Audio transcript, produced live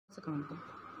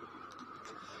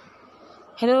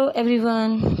Hello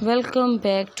everyone, welcome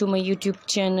back to my YouTube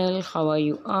channel. How are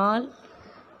you all?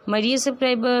 My dear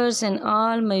subscribers and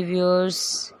all my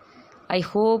viewers, I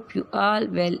hope you all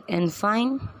well and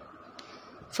fine.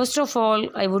 First of all,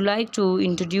 I would like to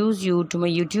introduce you to my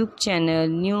YouTube channel,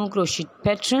 New Crochet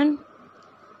Pattern.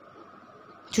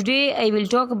 Today I will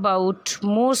talk about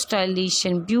more stylish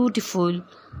and beautiful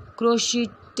crochet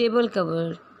table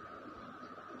cover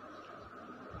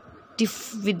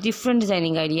with different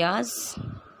designing ideas.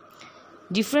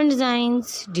 Different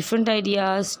designs, different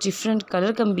ideas, different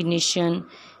color combination,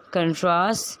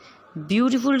 contrast,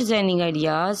 beautiful designing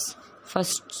ideas for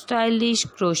stylish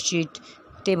crochet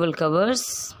table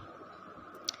covers.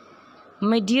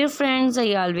 My dear friends,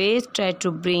 I always try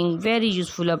to bring very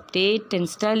useful update and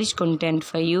stylish content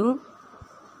for you.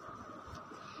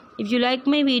 If you like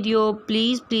my video,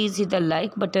 please hit the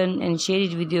like button and share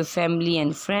it with your family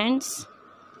and friends.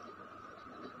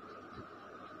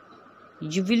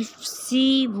 You will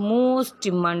see most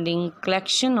demanding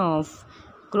collection of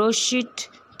crochet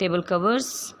table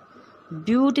covers,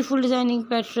 beautiful designing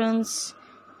patterns,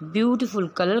 beautiful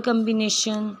color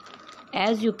combination,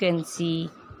 as you can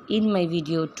see in my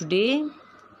video today.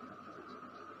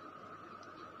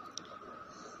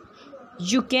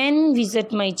 You can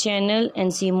visit my channel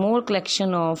and see more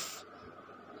collection of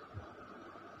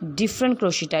different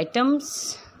crochet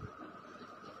items.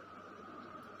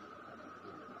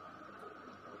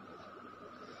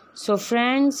 So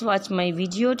friends, watch my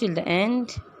video till the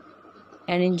end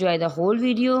and enjoy the whole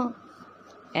video,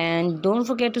 and don't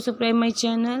forget to subscribe my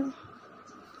channel.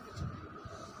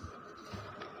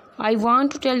 I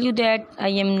want to tell you that I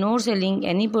am not selling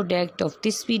any product of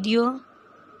this video,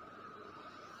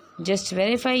 just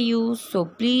verify you. So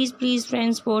please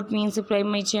friends, support me and subscribe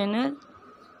my channel.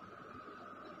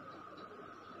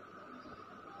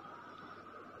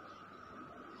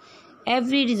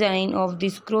 Every design of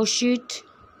this crochet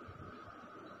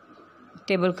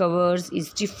table covers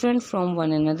is different from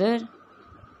one another,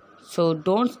 so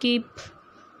don't skip.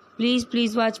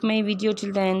 Please watch my video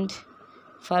till the end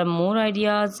for more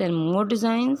ideas and more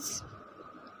designs.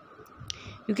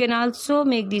 You can also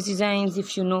make these designs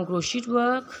if you know crochet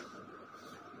work.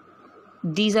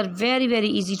 These are very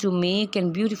easy to make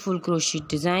and beautiful crochet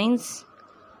designs.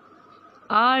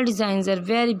 All designs are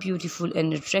very beautiful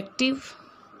and attractive.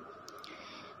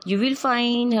 You will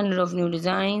find hundreds of new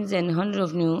designs and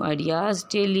hundreds of new ideas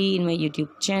daily in my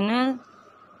YouTube channel.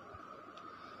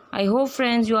 I hope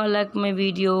friends you all like my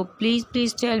video. Please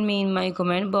tell me in my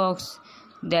comment box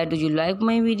that do you like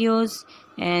my videos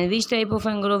and which type of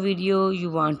angle video you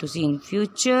want to see in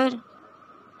future.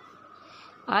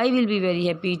 I will be very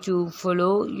happy to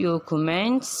follow your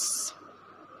comments.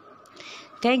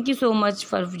 Thank you so much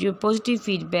for your positive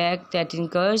feedback that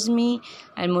encourages me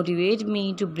and motivates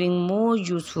me to bring more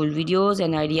useful videos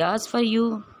and ideas for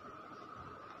you.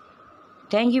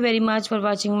 Thank you very much for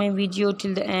watching my video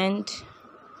till the end.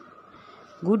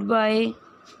 Goodbye.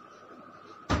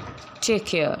 Take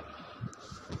care.